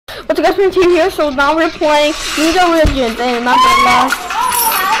Desmond team here, so now we're playing League of Legends, and not the last.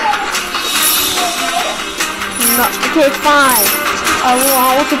 No, okay, fine. I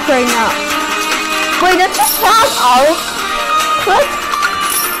want to play now. Wait, that's just sound out. Click.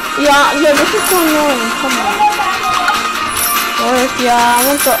 Yeah, this is so annoying. Come on. Yeah, I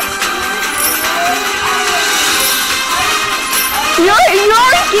want to. You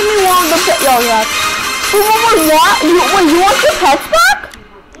already give me one of the pets. Oh, yeah. What? You want your pets back?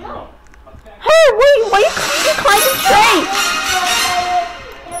 No. Hey, wait, why you climb the tree?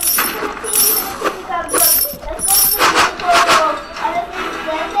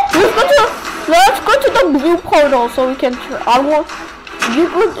 Let's go to the blue portal so we can.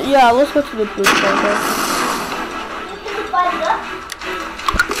 Yeah, let's go to the blue portal.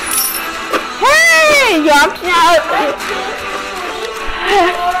 Hey, yeah, hey,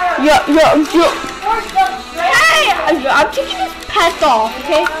 I'm taking this pet off,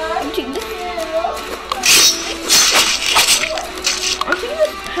 okay? I'm taking this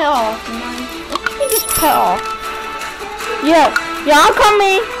pet off, man. I'm taking this pet off. Yeah, I'm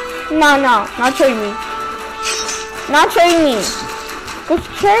coming. No, not trade me. Not trade me. Go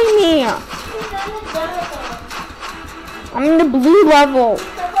trade me. I'm in the blue level.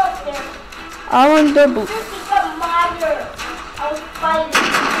 I'm in the blue.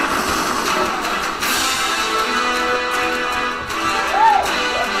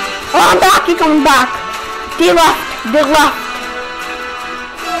 Oh, I'm back. You're coming back. They left.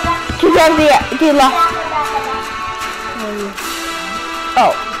 Keep on they left.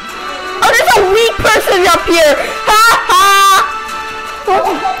 Oh, there's a weak person up here. Ha ha.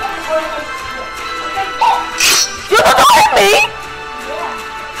 You're not me.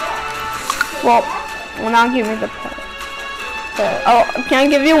 Well, now give me the pet. Oh, can I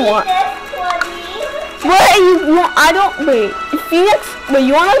give you one? Wait, I don't, wait. Phoenix, wait,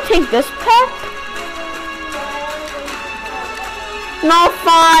 you want to take this pet? No,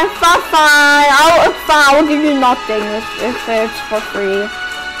 fine. I will give you nothing if it's for free.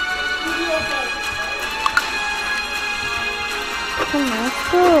 Come on, let's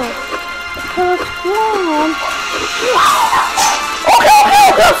go.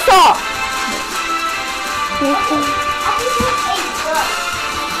 Okay, stop.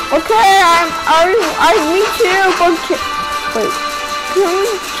 Okay, me too, but wait,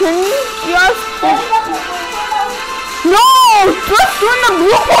 can you just, no, just in the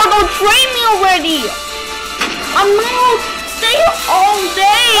blue portal, train me already. I'm not gonna stay all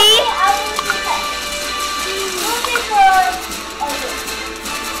day.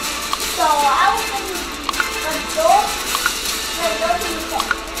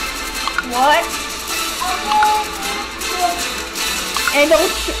 What? And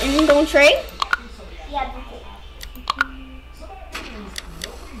don't trade? Yeah, don't trade.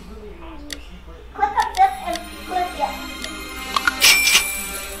 Click up this and click yes.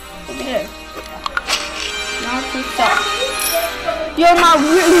 Okay. Now see stuff. You're not.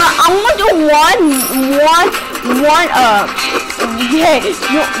 I'm gonna do one. Yeah.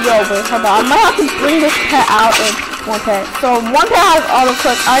 Yo, wait, hold on. I might have to bring this pet out in one pet. So one pet has auto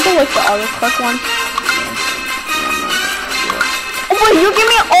click. I don't like the auto click one. Wait, you give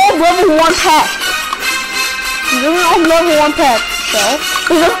me all level 1 pets. You give me all level 1 pets. So,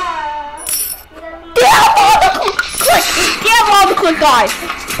 damn all the click, guys.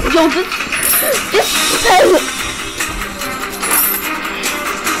 Yo, this pet.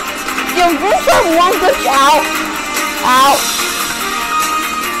 Yo, this has one glitch out.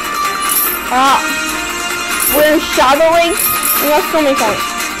 We're shadowing. We have so many points.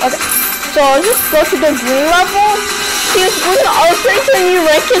 Okay, so just go to the green level. Here's green archers and you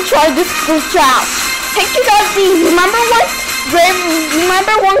rank and try this glitch out. Hey, you guys,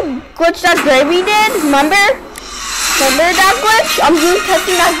 remember one glitch that Gravy did? Remember that glitch? I'm just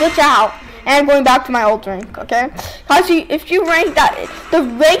testing that glitch out and going back to my old rank, okay? Because if you rank that, the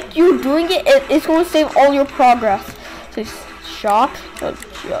rank you doing it is going to save all your progress. So shop, just.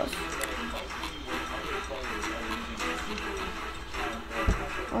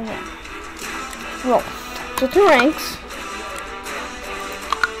 Okay. Well, so 2 ranks.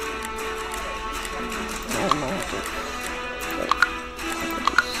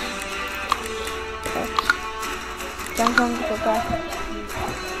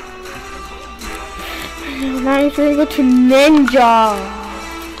 Now you're going to go to Ninja.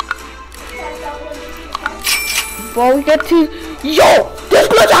 Well, we get to. Yo! This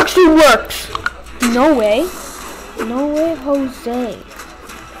glitch actually works! No way. No way, Jose.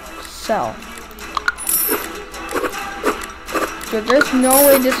 Sell. So there's no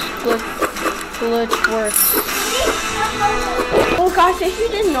way this glitch works. Well, guys, if you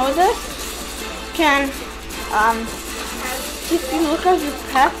didn't know this, can if you look at your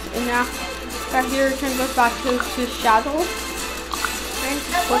pets and now right here, you can go back to shadow and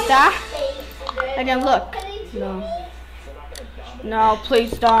with that, and then look. No,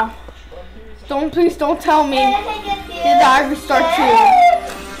 please don't. Please don't tell me. Did I restart too?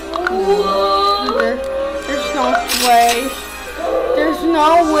 There's no way. There's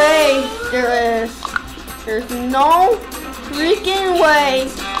no way. There is. There's no freaking way.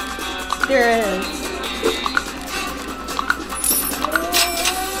 There is.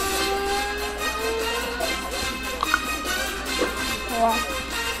 Well,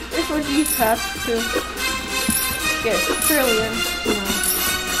 this would you have to get a trillion.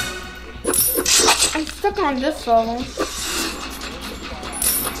 I'm stuck on this level.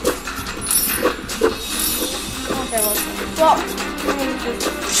 Okay, well,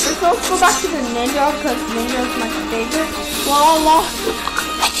 let's go back to the ninja because ninja is my favorite. Well, I lost.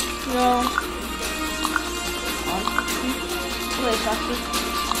 No. Wait, actually,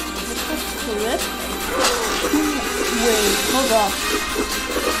 let's do it. Wait, hold up.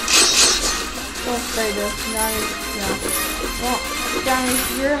 Don't say this. Now, well,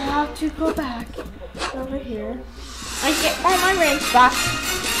 guys, you have to go back over here. I get all my ranks back.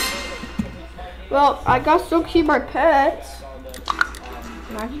 Well, I got still keep my pets.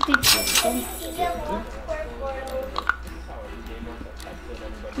 Now you can take them.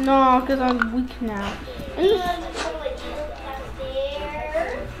 No, because I'm weak now. You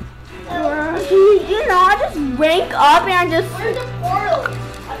know, I just rank up and I just. Where's the portal?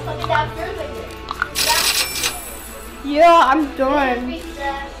 I'm coming downstairs with you. Yeah, I'm done.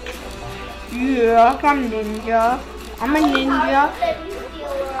 Yeah, I'm ninja. I'm a ninja.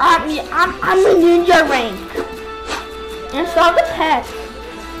 I'm a ninja rank. And so are the pets.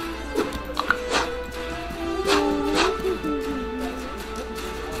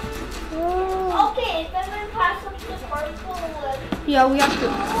 Okay, if I'm gonna pass up the purple. Yeah, we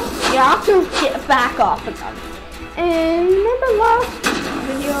have to get back off again. And remember last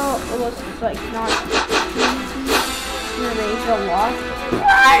video, it was like not erase a lot.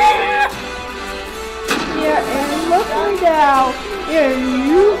 Yeah, and look now. Yeah,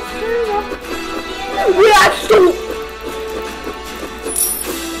 you have to.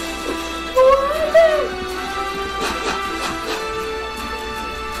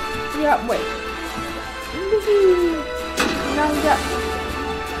 Yeah, wait.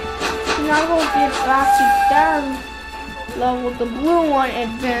 Now we'll get back to down level the blue one,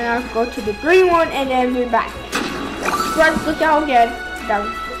 and then I'll go to the green one, and then we're back. Right, look out again.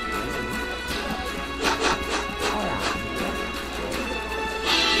 Down.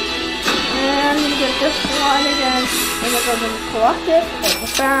 And I'm gonna get this one again, and I'm gonna collect it,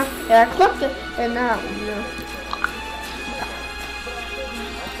 and I collect it, and now,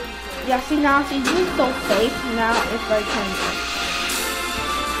 yeah, see now, see, this is so safe now if I can.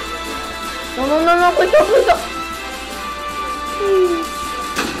 No, please don't.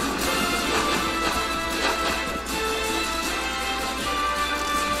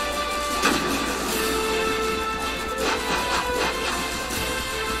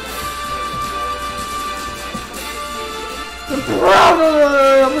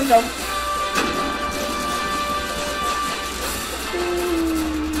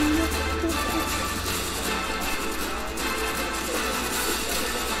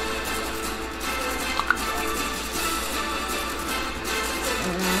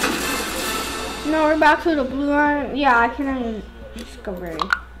 No, we're back to the blue line. Yeah, I can discover it.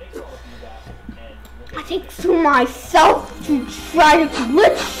 I take to myself to try to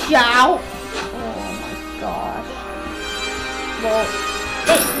glitch out. Oh my gosh. Well,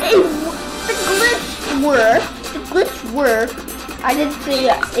 the glitch worked. The glitch worked. I didn't say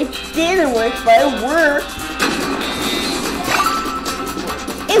it didn't work, but it worked.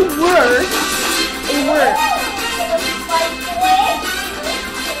 It worked. It worked.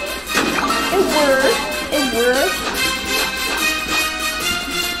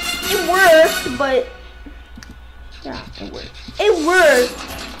 It worked, but yeah, it worked. It worked,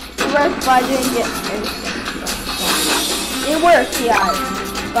 but I didn't get anything. It worked, yeah,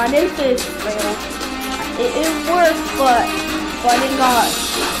 but I didn't say it failed. It worked, but I didn't got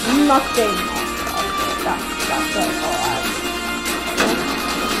nothing. That's all I.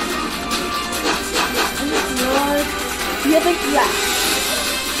 You have to, yeah.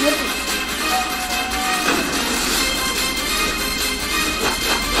 You have to.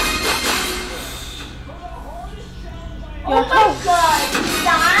 Oh my god,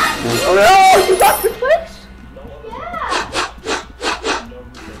 stop! Oh, you got the place? Yeah.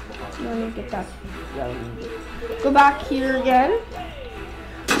 Let me get that. Go back here again.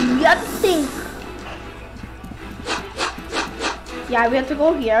 We have to think. Yeah, we have to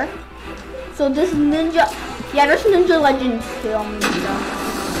go here. So this ninja, yeah, there's Ninja Legends 2. I'm gonna do that.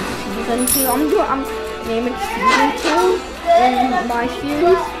 Season 2. I'm name it Season 2 in my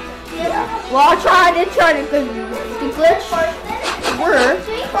series. Yeah. Well, I'll try it because the glitch worked.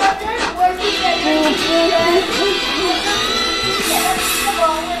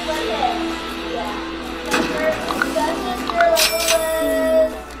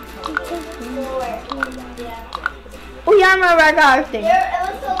 Oh yeah, I remember I got everything. It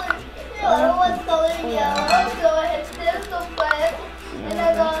was colored yellow, so I hit this to flip, and I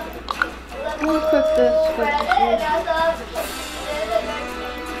got We'll cook this. red, and I got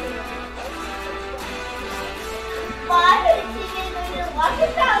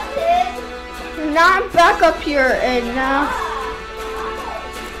Now I'm back up here and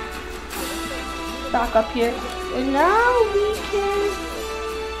we can,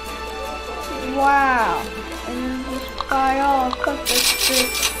 wow, and then just buy all cook this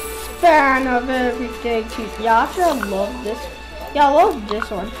fan of everything too. Yeah, actually I love this. Yeah, I love this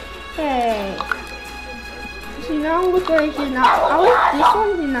one. Hey, see now look right here now. I like this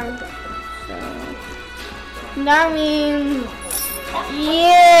one here now. So that means,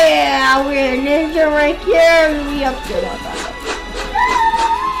 yeah, we're ninja right here and we have to get on that.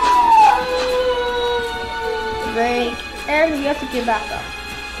 Break, and we have to get back up.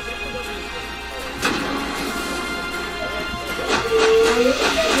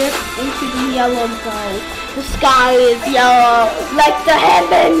 Dip into the yellow zone. The sky is yellow, like the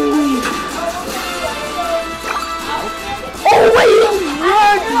heavens. Oh wait,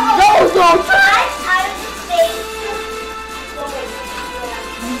 those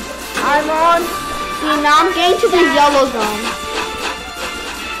I'm on. See, now I'm getting to the yellow zone.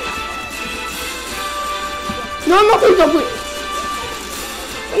 No, please don't, please.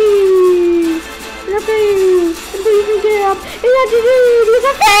 Please get up. It's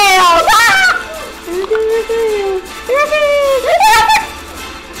a fail.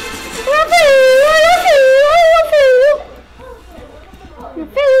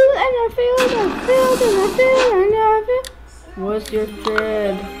 What's your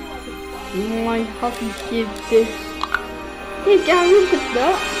thread? My puppy gives this. Hey, can you look at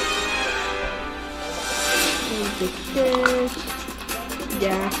that? Look at this.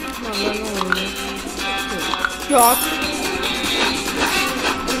 Yeah, no. Drop.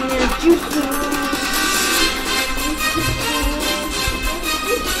 And juice.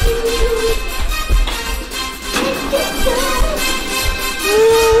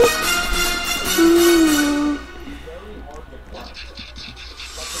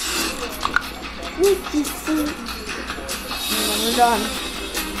 We're done.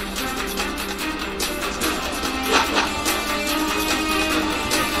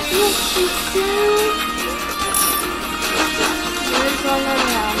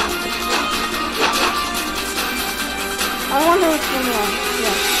 I wonder which one we want.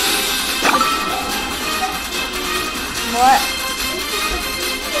 Yeah.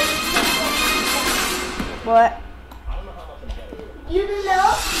 What? You know,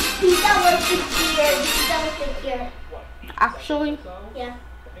 pizza was here. Actually? Yeah.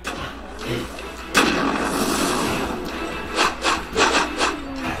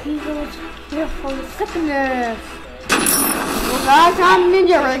 Pizza was here for the sickness. Well guys, I'm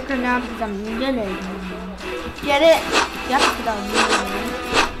ninja right now because I'm ninja. Get it? Yep, because I'm ninja.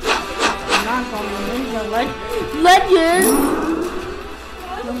 I'm not calling ninja legend.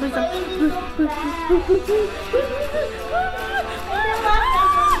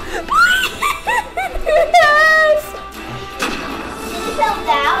 Yes!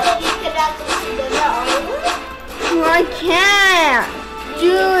 I can't!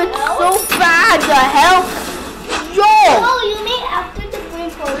 Dude, it's so bad, the hell? Yo! Oh, you mean after the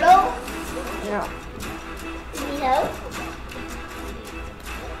green photo? Yeah. You know?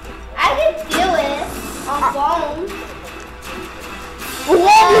 I can do it on phone. Whoa,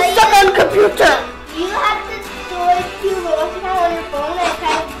 you stuck on the computer! You have to do it to launch it on your phone and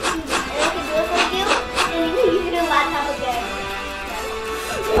kind of and it can do it for you, and you can use it on laptop again.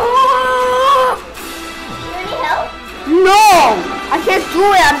 You need help? No! I can't do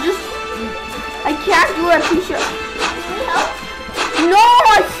it, I can't do it, I'm pretty sure. You need help? No,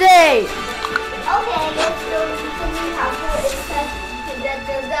 I say! Okay, let's go do something powerful.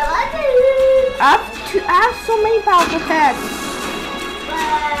 I have so many powerful pets.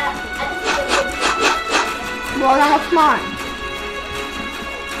 Well, now what's mine?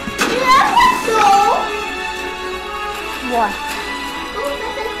 What?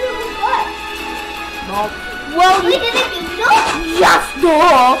 Well, Well, Wait, did they give you those? yes, no.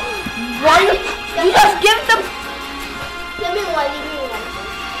 Why you just give them? Give me one, give me one.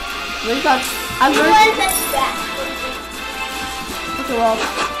 Because I'm Give me going. one that's back. Okay,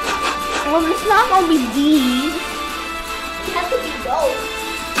 well, it's not gonna be these. It has to be those.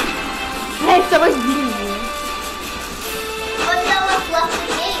 Hey, someone's beating you. But that was left the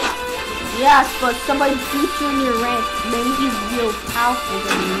game. Yes, but somebody beat you in your rank. Maybe he's real powerful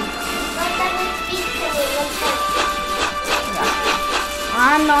than you. But that was beat to me one time.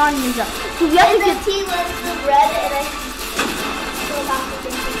 I'm not on ninja. So we have to And the get. T was the red and I go back to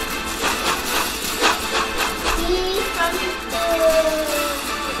the T from the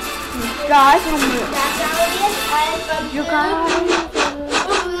Guys, I'm real. background and from You the guys. I'm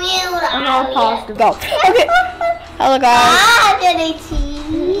Bermuda. gonna pause to go. Okay. Hello, guys. Ah, did a T.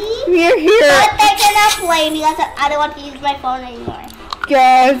 We're But here. I cannot play because I don't want to use my phone anymore.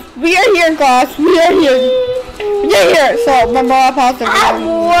 Guys, we are here, guys. We are here. We are here. So, remember, I'll pause the I have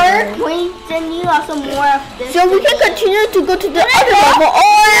video. more points than you, also more of this. So, we can continue to go to the other No, level,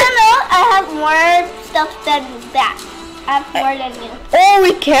 no, I have more stuff than that. I have more than you. or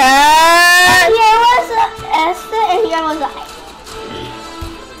we can. Here was a S and here was a I.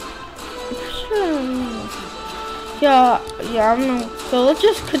 Yeah, I don't know. So let's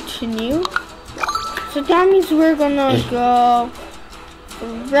just continue. So that means we're gonna go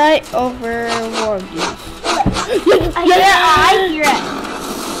right over one of these. I hear it. I hear it.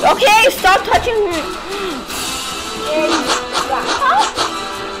 Okay, stop touching me. Here you go.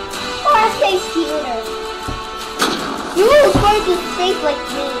 Oh, I say shooter. You were going to space like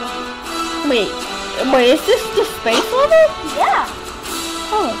me. Wait, is this the space level? Yeah.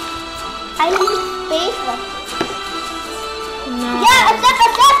 Oh, I need space level. no. Yeah, accept.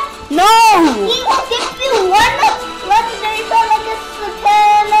 No! He gives you one legendary for like a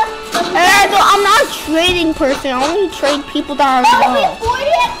Satan. So I'm not a trading person. I only trade people that I Oh, we know. have 40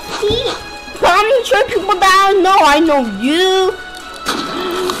 XP. But I only trade people that I know. I know you.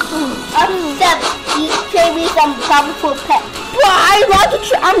 Except you trade me some powerful pet. But I want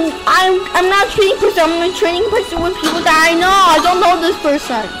to I'm not a trading person. I'm a trading person with people that I know. I don't know this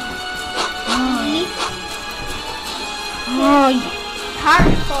person. Oh,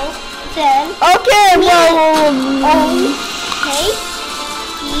 Powerful. Then okay, well, okay.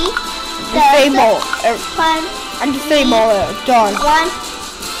 He disable. Fun I disable it. Done. one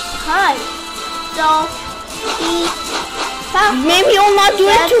time. So he powerful. Maybe he'll not do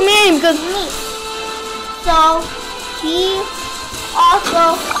it to me because Me. So he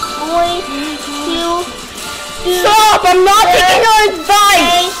also going to do stop. I'm not taking your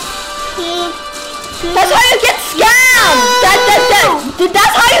advice. That's how you get scammed.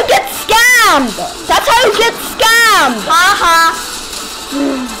 That's how you get scammed. That's how you get scammed. Haha.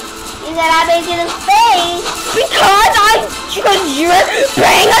 You said I made it in space. Because you're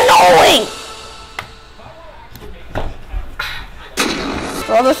being annoying.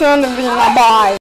 So this is the video. Bye.